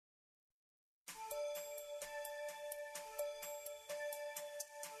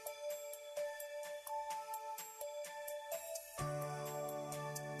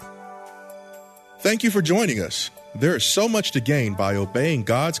Thank you for joining us. There is so much to gain by obeying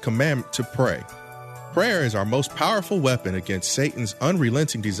God's commandment to pray. Prayer is our most powerful weapon against Satan's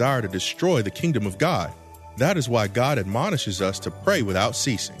unrelenting desire to destroy the kingdom of God. That is why God admonishes us to pray without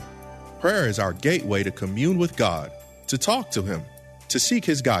ceasing. Prayer is our gateway to commune with God, to talk to Him, to seek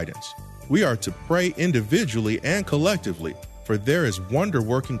His guidance. We are to pray individually and collectively, for there is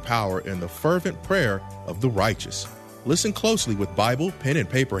wonder-working power in the fervent prayer of the righteous. Listen closely with Bible, pen, and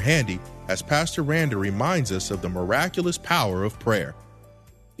paper handy as Pastor Randa reminds us of the miraculous power of prayer.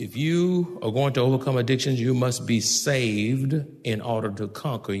 If you are going to overcome addictions, you must be saved in order to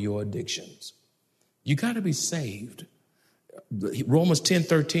conquer your addictions. You got to be saved. Romans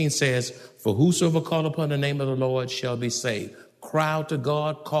 10:13 says, "For whosoever call upon the name of the Lord shall be saved." Cry out to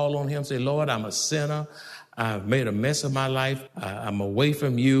God, call on Him, say, "Lord, I'm a sinner. I've made a mess of my life. I'm away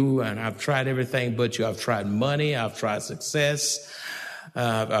from you, and I've tried everything but you. I've tried money. I've tried success.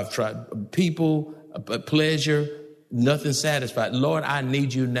 I've tried people, pleasure. Nothing satisfied. Lord, I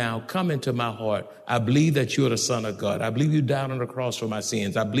need you now. Come into my heart. I believe that you are the Son of God. I believe you died on the cross for my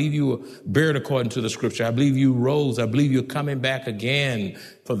sins. I believe you were buried according to the scripture. I believe you rose. I believe you're coming back again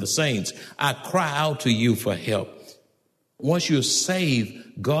for the saints. I cry out to you for help." Once you're saved,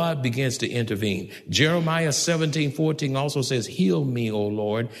 God begins to intervene. Jeremiah 17:14 also says, "Heal me, O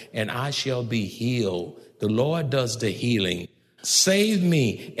Lord, and I shall be healed." The Lord does the healing. Save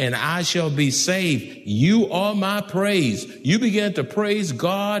me, and I shall be saved. You are my praise. You begin to praise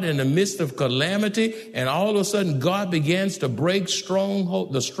God in the midst of calamity, and all of a sudden God begins to break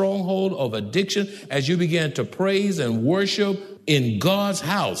the stronghold of addiction as you begin to praise and worship in God's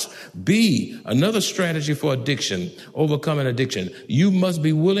house. Another strategy for addiction, overcoming addiction. You must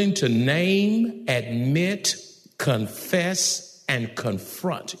be willing to name, admit, confess, and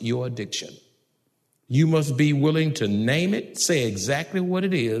confront your addiction. You must be willing to name it, say exactly what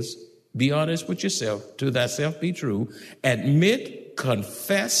it is, be honest with yourself, to thyself be true, admit,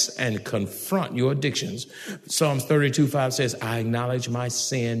 confess, and confront your addictions. Psalms 32:5 says, "I acknowledge my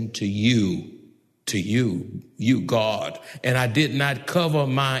sin to you, God, and I did not cover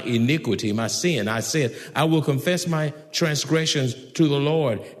my iniquity, my sin. I said, I will confess my transgressions to the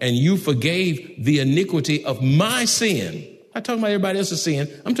Lord, and you forgave the iniquity of my sin." I'm not talking about everybody else's sin.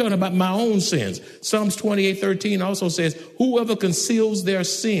 I'm talking about my own sins. Psalms 28:13 also says, "Whoever conceals their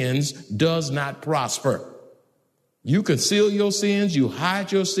sins does not prosper." You conceal your sins, you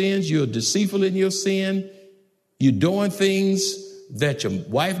hide your sins, you're deceitful in your sin, you're doing things that your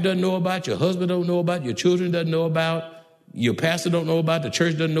wife doesn't know about, your husband don't know about, your children doesn't know about, your pastor don't know about, the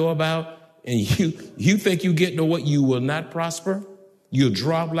church doesn't know about, and you think you get to what you will not prosper. You'll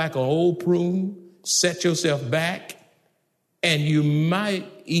drop like an old prune, set yourself back, and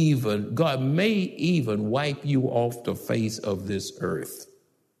God may even wipe you off the face of this earth.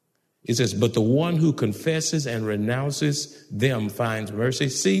 It says, "But the one who confesses and renounces them finds mercy."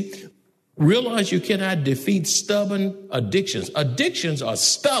 See, realize you cannot defeat stubborn addictions. Addictions are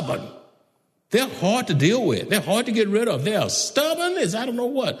stubborn. They're hard to deal with. They're hard to get rid of. They are stubborn as I don't know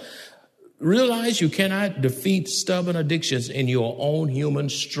what. Realize you cannot defeat stubborn addictions in your own human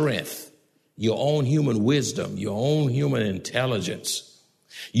strength, your own human wisdom, your own human intelligence.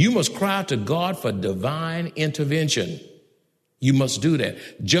 You must cry out to God for divine intervention. You must do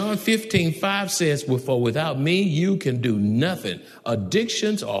that. John 15:5 says, "For without me, you can do nothing."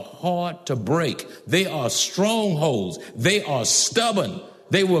 Addictions are hard to break. They are strongholds. They are stubborn.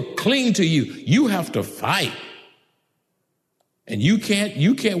 They will cling to you. You have to fight. And you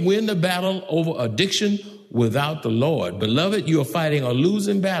can't win the battle over addiction without the Lord. Beloved, you are fighting a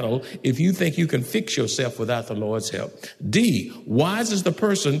losing battle if you think you can fix yourself without the Lord's help. Wise is the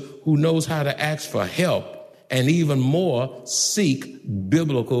person who knows how to ask for help and even more seek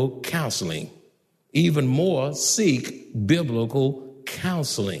biblical counseling. Even more seek biblical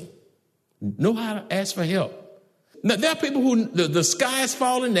counseling. Know how to ask for help. Now, there are people who the sky is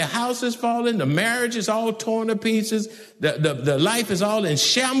falling, their house is falling, the marriage is all torn to pieces, the life is all in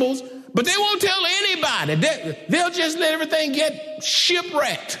shambles, but they won't tell anybody. They'll just let everything get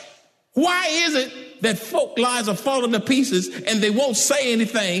shipwrecked. Why is it that folk lives are falling to pieces and they won't say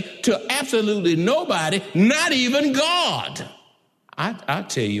anything to absolutely nobody, not even God? I'll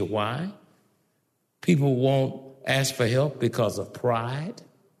tell you why. People won't ask for help because of pride.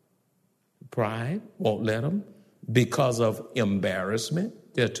 Pride won't let them. Because of embarrassment.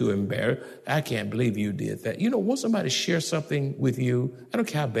 They're too embarrassed. I can't believe you did that. Once somebody shares something with you, I don't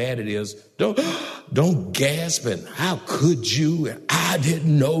care how bad it is, don't gasp and how could you and I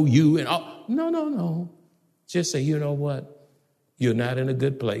didn't know you and all. No. Just say, you know what? You're not in a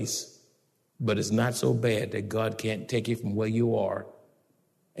good place, but it's not so bad that God can't take you from where you are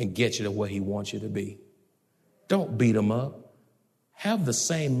and get you to where he wants you to be. Don't beat them up. Have the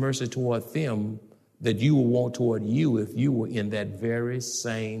same mercy toward them that you will want toward you if you were in that very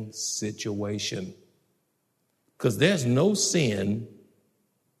same situation. Because there's no sin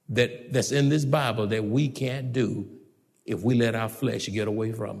that's in this Bible that we can't do if we let our flesh get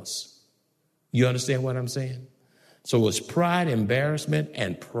away from us. You understand what I'm saying? So it's pride, embarrassment,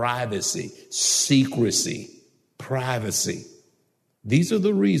 and privacy, secrecy, privacy. These are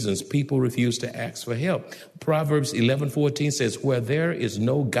the reasons people refuse to ask for help. Proverbs 11:14 says, where there is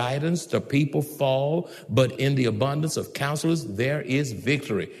no guidance, the people fall, but in the abundance of counselors, there is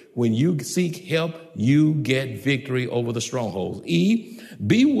victory. When you seek help, you get victory over the strongholds. E,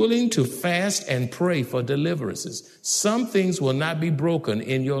 be willing to fast and pray for deliverances. Some things will not be broken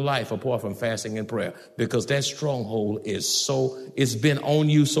in your life apart from fasting and prayer, because that stronghold it's been on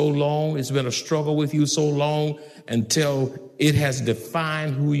you so long, it's been a struggle with you so long until it has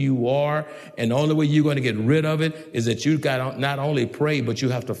defined who you are. And the only way you're going to get rid of it is that you got to not only pray, but you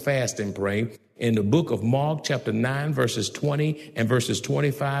have to fast and pray. In the book of Mark, chapter 9, verses 20 and verses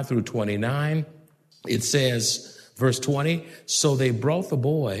 25 through 29, it says, verse 20, so they brought the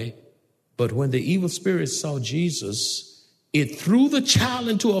boy, but when the evil spirit saw Jesus, it threw the child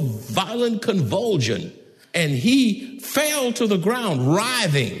into a violent convulsion, and he fell to the ground,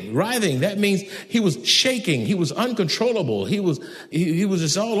 writhing. That means he was shaking. He was uncontrollable. He was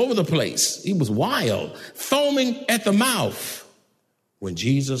just all over the place. He was wild, foaming at the mouth. When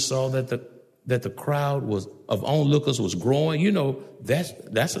Jesus saw that the crowd of onlookers was growing, you know,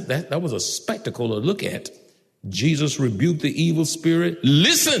 that was a spectacle to look at. Jesus rebuked the evil spirit.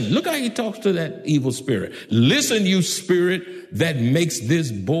 Listen, look how he talks to that evil spirit. Listen, you spirit that makes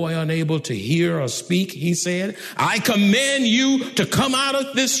this boy unable to hear or speak, he said. I command you to come out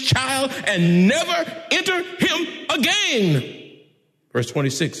of this child and never enter him again. Verse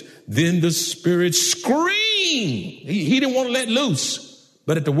 26, then the spirit screamed. He didn't want to let loose.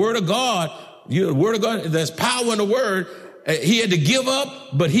 But at the word of God, there's power in the word. He had to give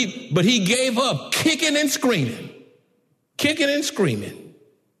up, but he gave up, kicking and screaming,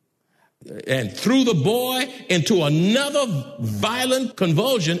 and threw the boy into another violent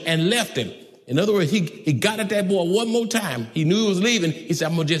convulsion and left him. In other words, he got at that boy one more time. He knew he was leaving. He said,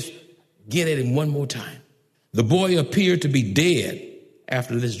 I'm going to just get at him one more time. The boy appeared to be dead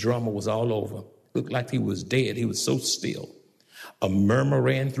after this drama was all over. Looked like he was dead. He was so still. A murmur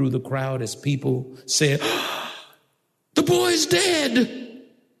ran through the crowd as people said, the boy's dead.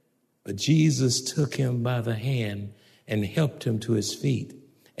 But Jesus took him by the hand and helped him to his feet,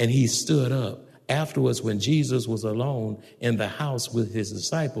 and he stood up. Afterwards, when Jesus was alone in the house with his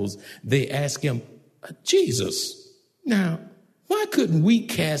disciples, they asked him, Jesus, now, why couldn't we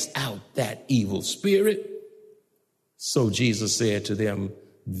cast out that evil spirit? So Jesus said to them,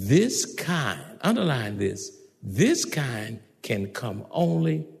 this kind, underline this kind can come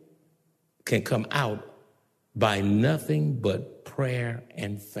out by nothing but prayer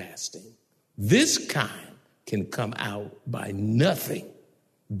and fasting. This kind can come out by nothing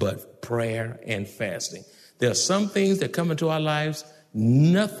but prayer and fasting. There are some things that come into our lives,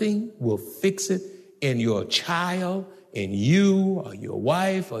 nothing will fix it in your child, in you, or your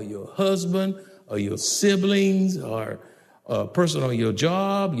wife, or your husband, or your siblings, or a person on your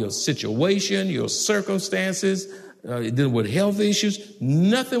job, your situation, your circumstances, dealing with health issues.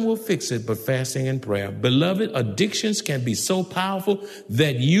 Nothing will fix it but fasting and prayer. Beloved, addictions can be so powerful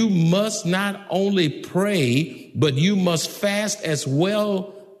that you must not only pray, but you must fast as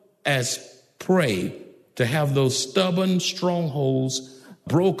well as pray to have those stubborn strongholds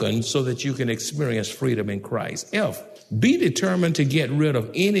broken so that you can experience freedom in Christ. F, be determined to get rid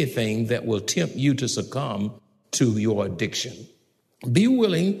of anything that will tempt you to succumb to your addiction. Be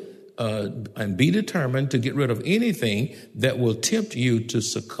willing and be determined to get rid of anything that will tempt you to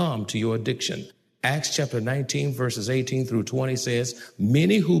succumb to your addiction. Acts chapter 19, verses 18 through 20 says,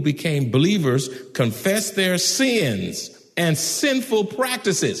 many who became believers confessed their sins and sinful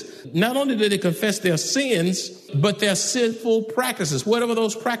practices. Not only did they confess their sins, but their sinful practices, whatever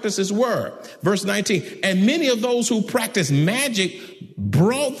those practices were. Verse 19, and many of those who practiced magic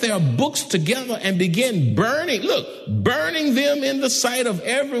brought their books together and began burning them in the sight of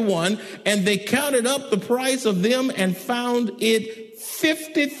everyone. And they counted up the price of them and found it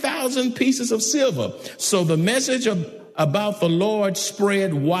 50,000 pieces of silver. So the message about the Lord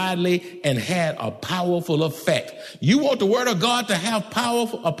spread widely and had a powerful effect. You want the word of God to have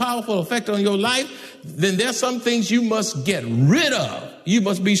a powerful effect on your life? Then there's some things you must get rid of. You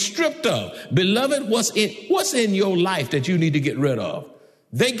must be stripped of. Beloved, what's in your life that you need to get rid of?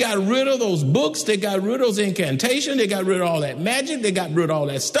 They got rid of those books. They got rid of those incantations. They got rid of all that magic. They got rid of all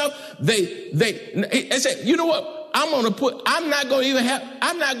that stuff. They said, you know what? I'm not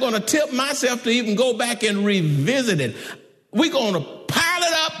going to tip myself to even go back and revisit it. We're going to pile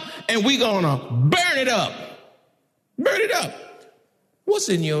it up and we're going to burn it up. Burn it up. What's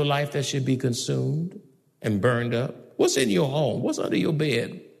in your life that should be consumed and burned up? What's in your home? What's under your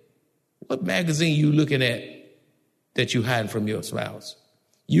bed? What magazine you looking at that you hide from your spouse?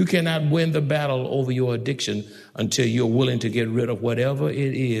 You cannot win the battle over your addiction until you're willing to get rid of whatever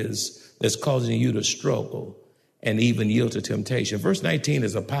it is that's causing you to struggle and even yield to temptation. Verse 19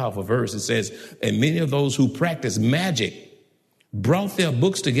 is a powerful verse. It says, and many of those who practice magic brought their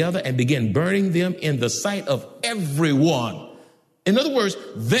books together and began burning them in the sight of everyone. In other words,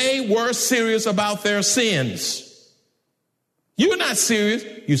 they were serious about their sins. You're not serious.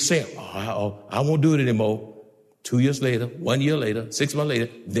 You say, I won't do it anymore. 2 years later, 1 year later, 6 months later,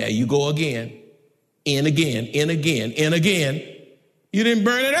 there you go again, and again, and again, and again. You didn't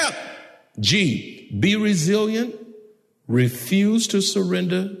burn it up. G, be resilient. Refuse to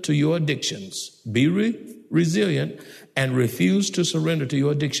surrender to your addictions. Be resilient and refuse to surrender to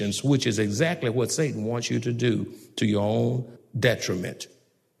your addictions, which is exactly what Satan wants you to do to your own detriment.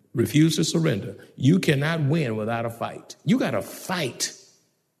 Refuse to surrender. You cannot win without a fight. You got to fight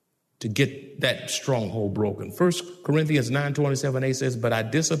to get that stronghold broken. 1 Corinthians 9:27a says, but I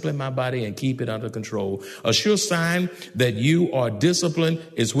discipline my body and keep it under control. A sure sign that you are disciplined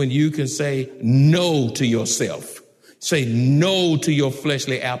is when you can say no to yourself. Say no to your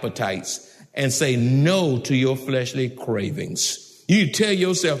fleshly appetites and say no to your fleshly cravings. You tell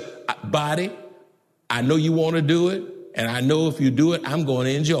yourself, body, I know you want to do it, and I know if you do it, I'm going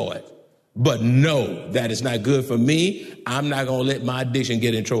to enjoy it. But no, that is not good for me. I'm not going to let my addiction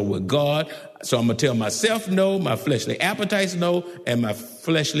get in trouble with God. So I'm going to tell myself no, my fleshly appetites no, and my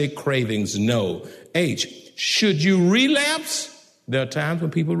fleshly cravings no. H, should you relapse? There are times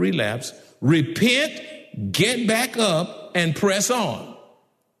when people relapse. Repent, get back up, and press on.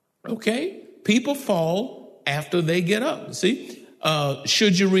 Okay? People fall after they get up. See?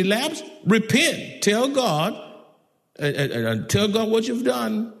 Should you relapse? Repent. Tell God what you've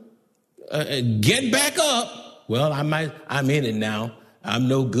done. Get back up. Well, I'm in it now. I'm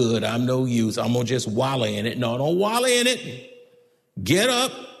no good. I'm no use. I'm going to just wallow in it. No, don't wallow in it. Get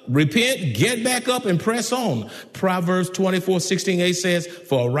up, repent, get back up, and press on. Proverbs 24:16a says,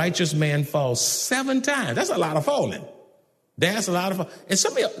 for a righteous man falls 7 times. That's a lot of falling. That's a lot of falling. And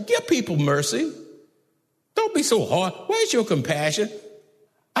some of you, give people mercy. Don't be so hard. Where's your compassion?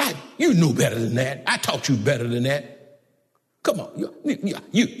 You knew better than that. I taught you better than that. Come on,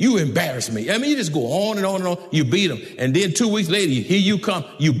 you embarrass me. I mean, you just go on and on and on. You beat them. And then 2 weeks later, here you come.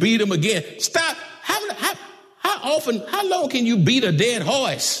 You beat them again. Stop. How long can you beat a dead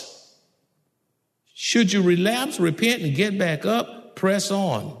horse? Should you relapse, repent, and get back up, press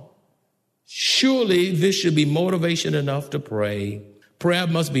on. Surely this should be motivation enough to pray. Prayer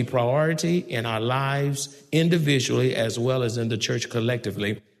must be priority in our lives individually as well as in the church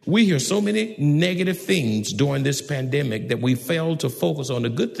collectively. We hear so many negative things during this pandemic that we fail to focus on the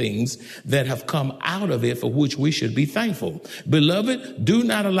good things that have come out of it for which we should be thankful. Beloved, do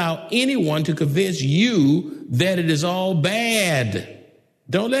not allow anyone to convince you that it is all bad.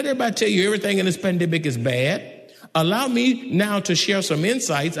 Don't let everybody tell you everything in this pandemic is bad. Allow me now to share some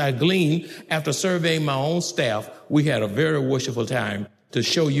insights I gleaned after surveying my own staff. We had a very worshipful time to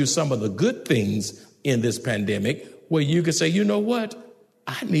show you some of the good things in this pandemic where you can say, you know what?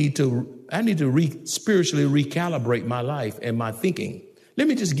 I need to spiritually recalibrate my life and my thinking. Let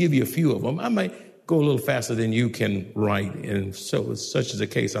me just give you a few of them. I might go a little faster than you can write, and so if such is the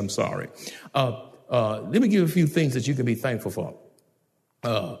case, I'm sorry. Let me give you a few things that you can be thankful for.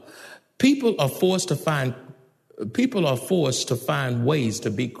 People are forced to find ways to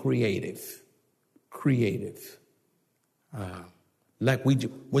be creative. Like we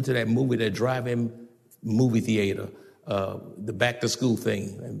went to that movie, that drive-in movie theater. The back to school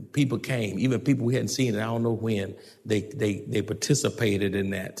thing, and people came, even people we hadn't seen, and I don't know when, they participated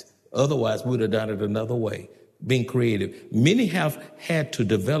in that. Otherwise, we would have done it another way, being creative. Many have had to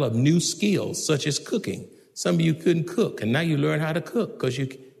develop new skills, such as cooking. Some of you couldn't cook, and now you learn how to cook because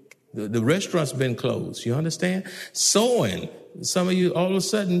the restaurant's been closed. You understand? Sewing. Some of you, all of a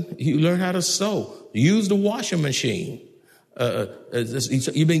sudden, you learn how to sew. Use the washing machine.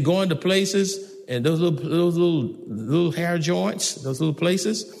 You've been going to places, and those little hair joints, those little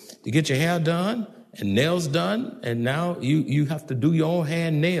places to get your hair done and nails done, and now you have to do your own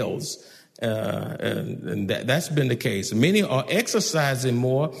hand nails, and that's been the case. Many are exercising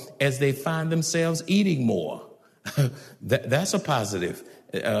more as they find themselves eating more. That's a positive.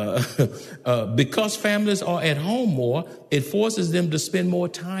 Because families are at home more, it forces them to spend more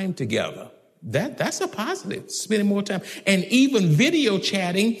time together. That's a positive, spending more time. And even video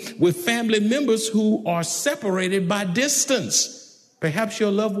chatting with family members who are separated by distance. Perhaps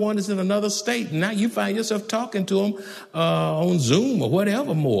your loved one is in another state, and now you find yourself talking to them on Zoom or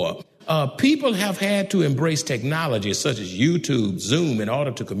whatever more. People have had to embrace technology such as YouTube, Zoom, in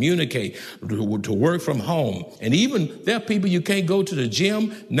order to communicate, to work from home. And even there are people you can't go to the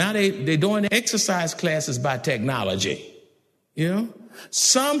gym. Now they're doing exercise classes by technology. You know,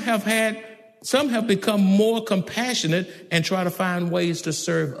 some have become more compassionate and try to find ways to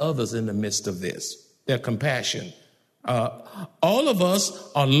serve others in the midst of this. Their compassion. All of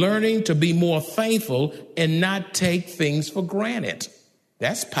us are learning to be more thankful and not take things for granted.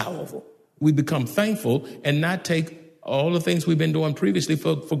 That's powerful. We become thankful and not take all the things we've been doing previously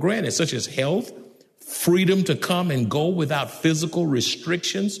for granted, such as health, freedom to come and go without physical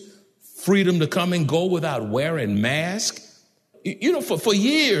restrictions, freedom to come and go without wearing masks. You know, for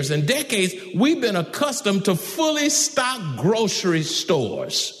years and decades, we've been accustomed to fully stocked grocery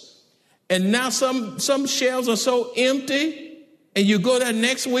stores. And now some shelves are so empty, and you go there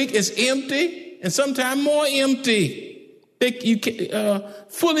next week, it's empty, and sometimes more empty.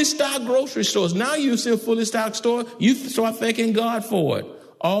 Fully stocked grocery stores. Now you see a fully stocked store, you start thanking God for it,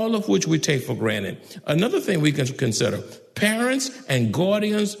 all of which we take for granted. Another thing we can consider, parents and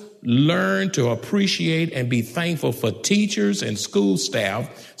guardians learn to appreciate and be thankful for teachers and school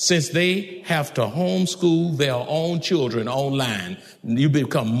staff since they have to homeschool their own children online. You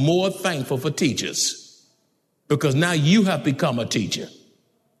become more thankful for teachers because now you have become a teacher.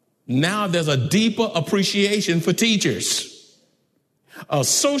 Now there's a deeper appreciation for teachers.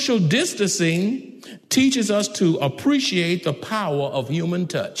 Social distancing teaches us to appreciate the power of human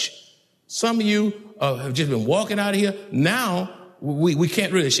touch. Some of you have just been walking out of here. Now we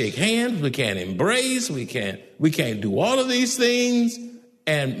can't really shake hands. We can't embrace. We can't do all of these things.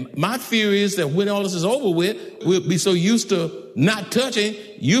 And my fear is that when all this is over with, we'll be so used to not touching.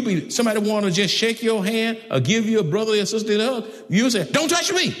 Somebody want to just shake your hand or give you a brother or sister hug. You say, "Don't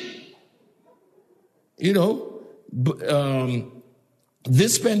touch me." You know,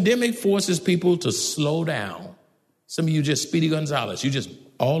 this pandemic forces people to slow down. Some of you just Speedy Gonzalez. You just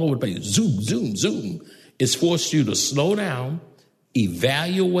all over the place. Zoom, zoom, zoom. It's forced you to slow down,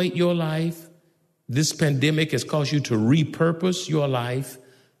 evaluate your life. This pandemic has caused you to repurpose your life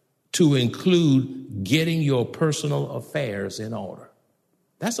to include getting your personal affairs in order.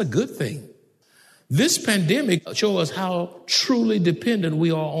 That's a good thing. This pandemic shows us how truly dependent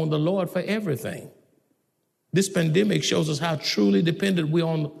we are on the Lord for everything. This pandemic shows us how truly dependent we are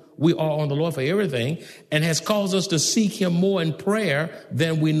on the Lord for everything and has caused us to seek him more in prayer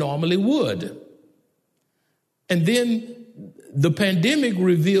than we normally would. And then the pandemic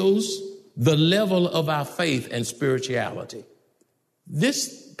reveals the level of our faith and spirituality.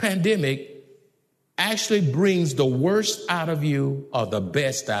 This pandemic actually brings the worst out of you or the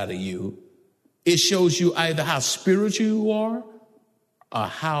best out of you. It shows you either how spiritual you are or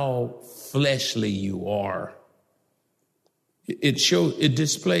how fleshly you are. It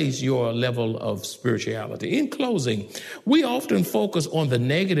displays your level of spirituality. In closing, we often focus on the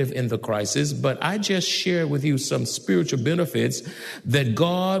negative in the crisis, but I just share with you some spiritual benefits that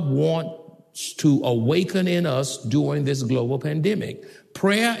God wants to awaken in us during this global pandemic.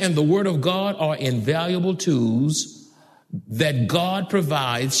 Prayer and the Word of God are invaluable tools that God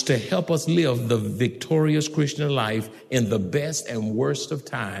provides to help us live the victorious Christian life in the best and worst of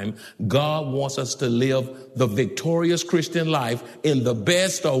time. God wants us to live the victorious Christian life in the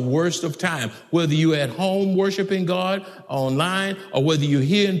best or worst of time. Whether you're at home worshiping God online or whether you're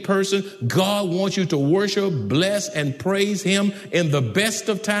here in person, God wants you to worship, bless, and praise him in the best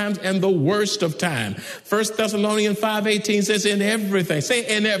of times and the worst of time. 1 Thessalonians 5:18 says, in everything. Say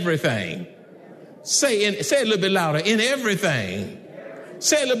in everything. Say it a little bit louder. In everything.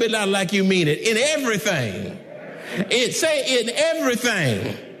 Say it a little bit louder like you mean it. In everything. Say in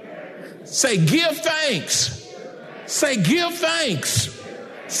everything. Say give thanks. Say give thanks.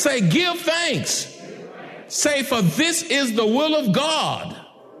 Say give thanks. Say for this is the will of God.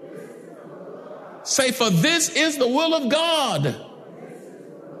 Say for this is the will of God.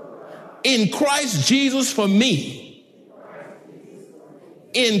 In Christ Jesus for me.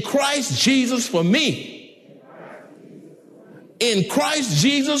 In Christ Jesus for me. In Christ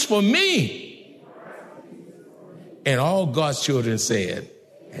Jesus for me. And all God's children said,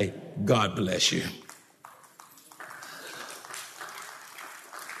 hey, God bless you.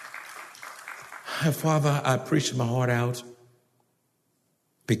 Father, I preach my heart out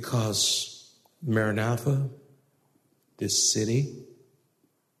because Maranatha, this city,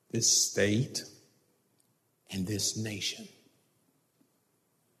 this state and this nation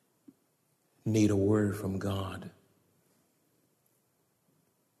need a word from God.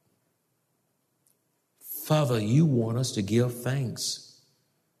 Father, you want us to give thanks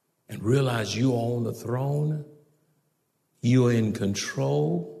and realize you are on the throne, you are in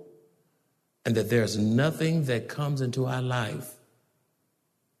control, and that there's nothing that comes into our life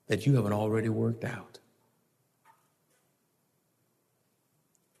that you haven't already worked out.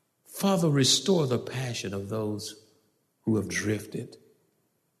 Father, restore the passion of those who have drifted.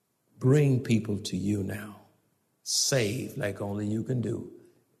 Bring people to you now. Save like only you can do,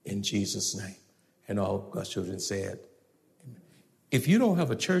 in Jesus' name. And all God's children said, amen. If you don't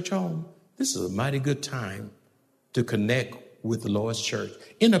have a church home, this is a mighty good time to connect with the Lord's church.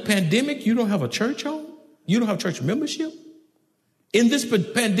 In a pandemic, you don't have a church home? You don't have church membership? In this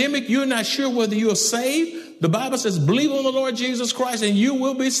pandemic, you're not sure whether you're saved? The Bible says, believe on the Lord Jesus Christ and you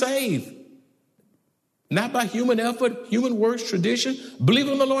will be saved. Not by human effort, human works, tradition. Believe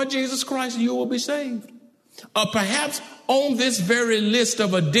on the Lord Jesus Christ and you will be saved. Or perhaps on this very list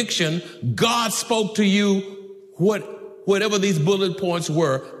of addiction, God spoke to you, whatever these bullet points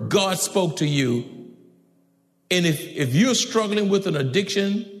were, God spoke to you. And if you're struggling with an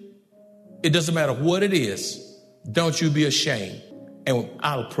addiction, it doesn't matter what it is, don't you be ashamed. And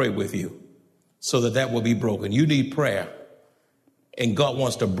I'll pray with you so that will be broken. You need prayer. And God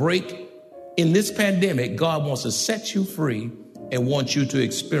wants to break. In this pandemic, God wants to set you free and wants you to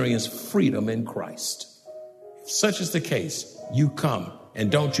experience freedom in Christ. If such is the case, you come,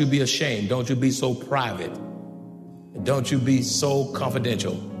 and don't you be ashamed. Don't you be so private. And don't you be so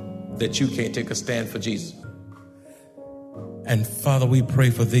confidential that you can't take a stand for Jesus. And Father, we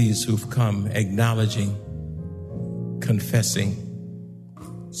pray for these who've come acknowledging, confessing,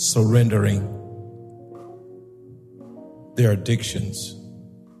 surrendering their addictions,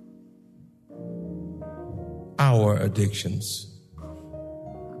 our addictions.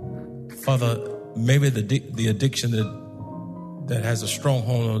 Father, maybe the addiction that has a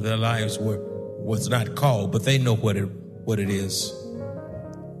stronghold on their lives was not called, but they know what it is.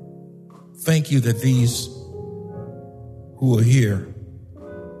 Thank you that these who are here,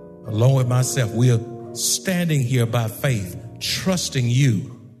 along with myself, we are standing here by faith, trusting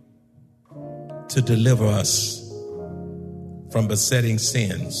you to deliver us from besetting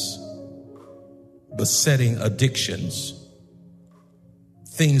sins, besetting addictions,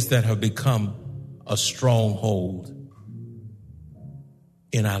 things that have become a stronghold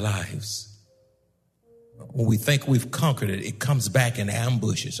in our lives. When we think we've conquered it, it comes back and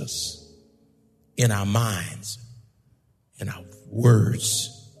ambushes us in our minds, in our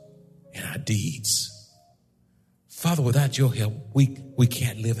words, in our deeds. Father, without your help, we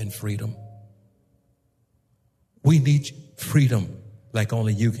can't live in freedom. We need freedom like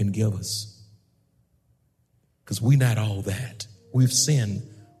only you can give us. Because we're not all that. We've sinned.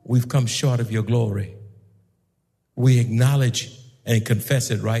 We've come short of your glory. We acknowledge and confess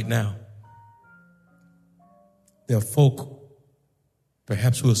it right now. There are folk,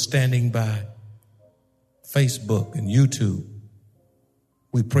 perhaps, who are standing by Facebook and YouTube.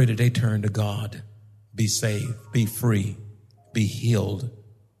 We pray that they turn to God, be saved, be free, be healed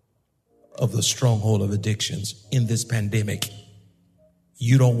of the stronghold of addictions in this pandemic.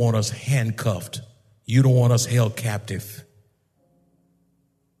 You don't want us handcuffed. You don't want us held captive.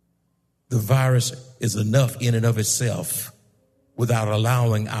 The virus is enough in and of itself without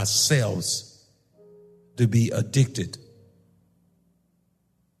allowing ourselves to be addicted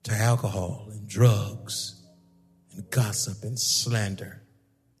to alcohol and drugs and gossip and slander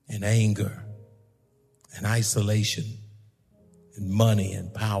and anger and isolation and money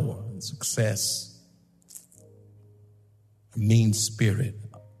and power and success, a mean spirit,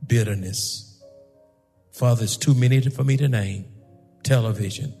 bitterness. Father, it's too many for me to name.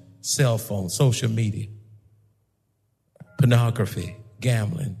 Television, cell phone, social media, pornography,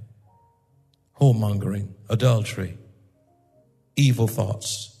 gambling, whoremongering, adultery, evil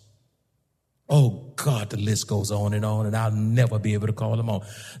thoughts. Oh God, the list goes on, and I'll never be able to call them all.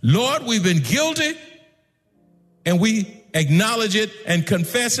 Lord, we've been guilty, and we acknowledge it and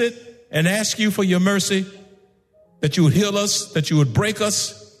confess it and ask you for your mercy, that you would heal us, that you would break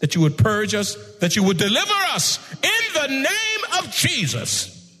us, that you would purge us, that you would deliver us in the name of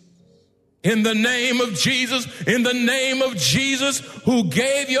Jesus. In the name of Jesus, in the name of Jesus, who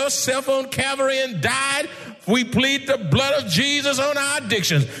gave yourself on Calvary and died, we plead the blood of Jesus on our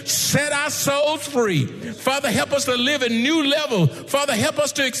addictions. Set our souls free. Father, help us to live at new level. Father, help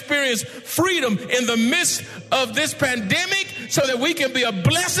us to experience freedom in the midst of this pandemic. so that we can be a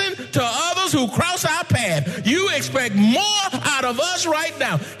blessing to others who cross our path. You expect more out of us right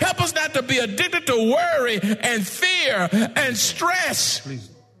now. Help us not to be addicted to worry and fear and stress.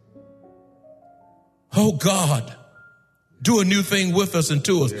 Oh God, do a new thing with us and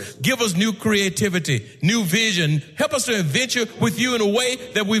to us. Give us new creativity, new vision. Help us to adventure with you in a way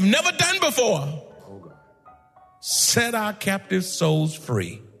that we've never done before. Set our captive souls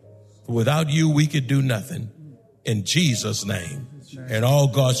free. Without you, we could do nothing. In Jesus' name. And all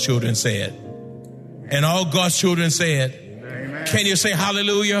God's children said. And all God's children said. Amen. Can you say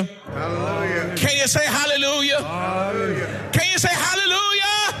hallelujah? Hallelujah. Can you say hallelujah? Hallelujah. Can you say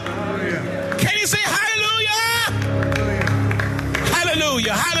hallelujah? Hallelujah. Can you say hallelujah?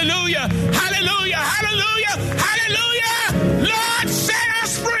 Hallelujah. Hallelujah. Hallelujah. Hallelujah. Hallelujah. Lord, set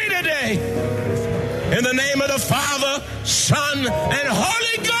us free today. In the name of the Father, Son, and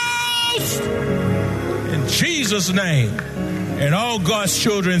Holy Ghost. In Jesus' name. And all God's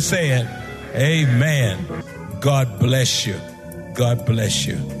children said, amen. God bless you. God bless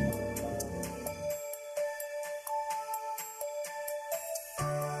you.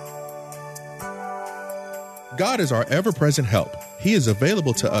 God is our ever-present help. He is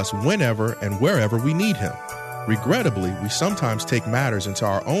available to us whenever and wherever we need him. Regrettably, we sometimes take matters into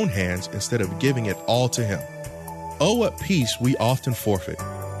our own hands instead of giving it all to him. Oh, what peace we often forfeit.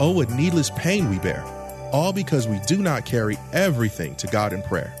 Oh, what needless pain we bear. All because we do not carry everything to God in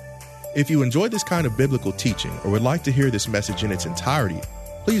prayer. If you enjoy this kind of biblical teaching or would like to hear this message in its entirety,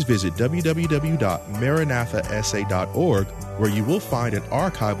 please visit www.maranathasa.org, where you will find an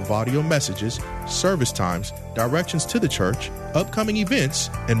archive of audio messages, service times, directions to the church, upcoming events,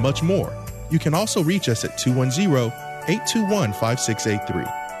 and much more. You can also reach us at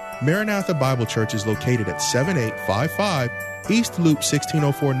 210-821-5683. Maranatha Bible Church is located at 7855 East Loop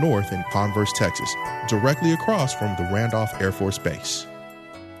 1604 North in Converse, Texas, directly across from the Randolph Air Force Base.